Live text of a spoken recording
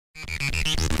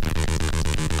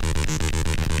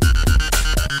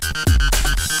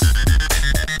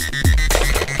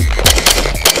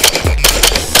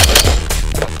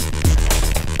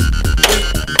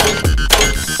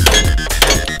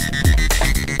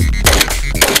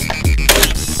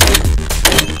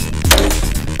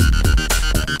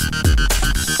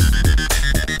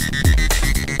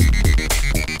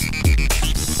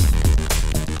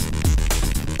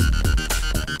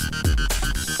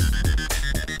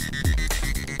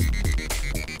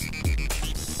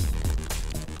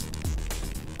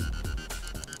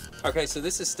Okay, so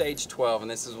this is stage 12,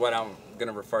 and this is what I'm going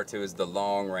to refer to as the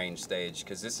long range stage,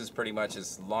 because this is pretty much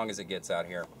as long as it gets out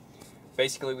here.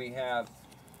 Basically, we have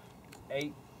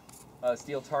 8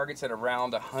 steel targets at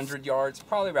around 100 yards,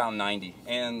 probably around 90,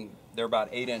 and they're about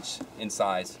 8 inch in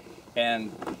size.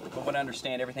 And from what I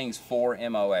understand, everything's 4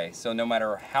 MOA, so no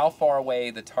matter how far away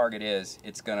the target is,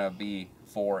 it's going to be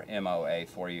 4 MOA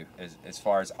for you as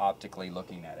far as optically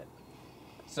looking at it.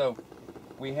 So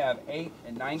we have 8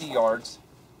 at 90 yards,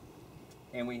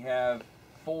 and we have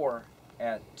 4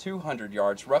 at 200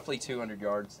 yards, roughly 200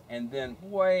 yards, and then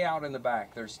way out in the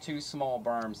back there's 2 small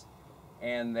berms,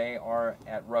 and they are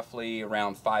at roughly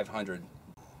around 500.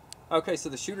 Okay, so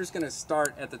the shooter's going to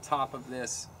start at the top of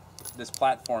this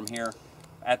platform here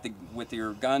with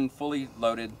your gun fully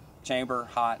loaded, chamber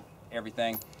hot,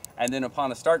 everything, and then upon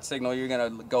the start signal you're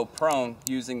going to go prone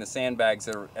using the sandbags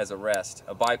as a rest,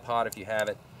 a bipod if you have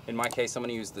it. In my case, I'm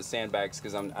going to use the sandbags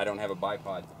because I don't have a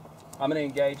bipod. I'm going to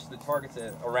engage the targets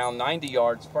at around 90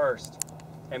 yards first,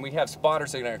 and we have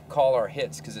spotters that are going to call our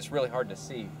hits because it's really hard to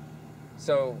see.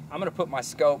 So I'm going to put my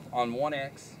scope on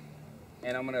 1X,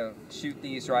 and I'm going to shoot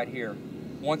these right here.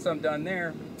 Once I'm done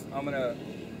there, I'm going to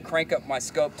crank up my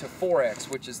scope to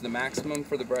 4X, which is the maximum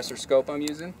for the Bresser scope I'm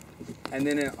using, and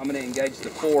then I'm going to engage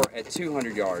the 4 at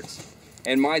 200 yards.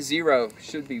 And my 0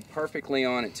 should be perfectly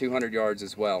on at 200 yards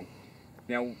as well.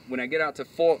 Now, when I get out to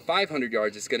 500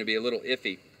 yards, it's going to be a little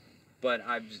iffy, but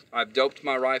I've doped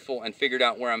my rifle and figured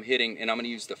out where I'm hitting, and I'm going to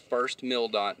use the first mil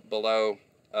dot below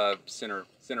center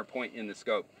point in the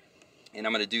scope, and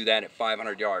I'm going to do that at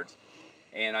 500 yards,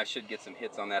 and I should get some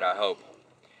hits on that, I hope.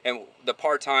 And the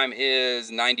par time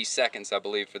is 90 seconds, I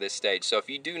believe, for this stage. So if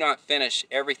you do not finish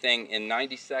everything in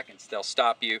 90 seconds, they'll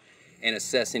stop you and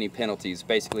assess any penalties.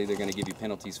 Basically, they're going to give you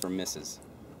penalties for misses.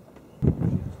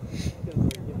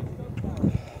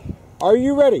 Are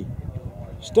you ready?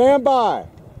 Stand by.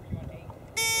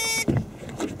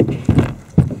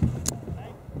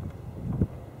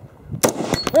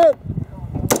 Hit!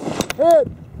 Hit!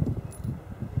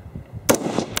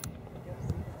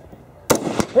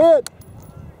 Hit!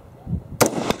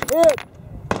 Hit!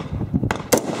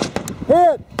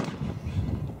 Hit!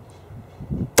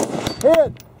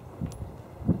 Hit!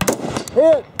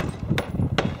 Hit! Hit!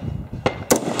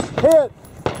 Hit!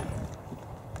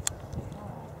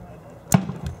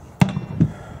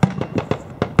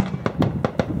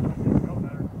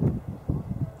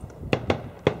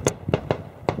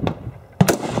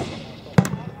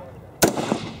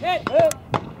 Hit! Hit!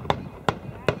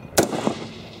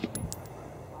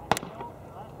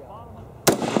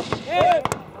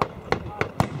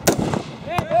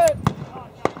 Hit! Hit! Hit!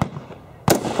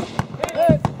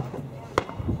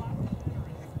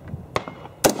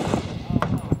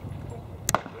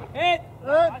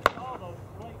 Hit!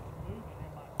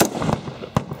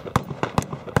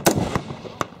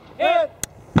 Hit! Hit!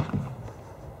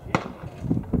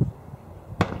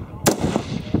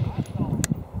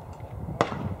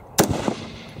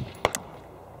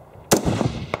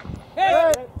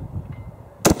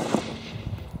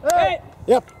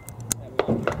 Yep.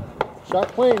 Shot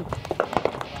clean.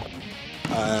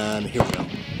 Here we go.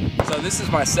 So this is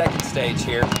my second stage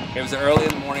here. It was early in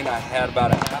the morning. I had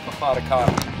about a half a pot of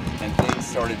coffee, and things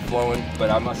started flowing, but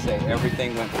I must say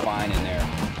everything went fine in there.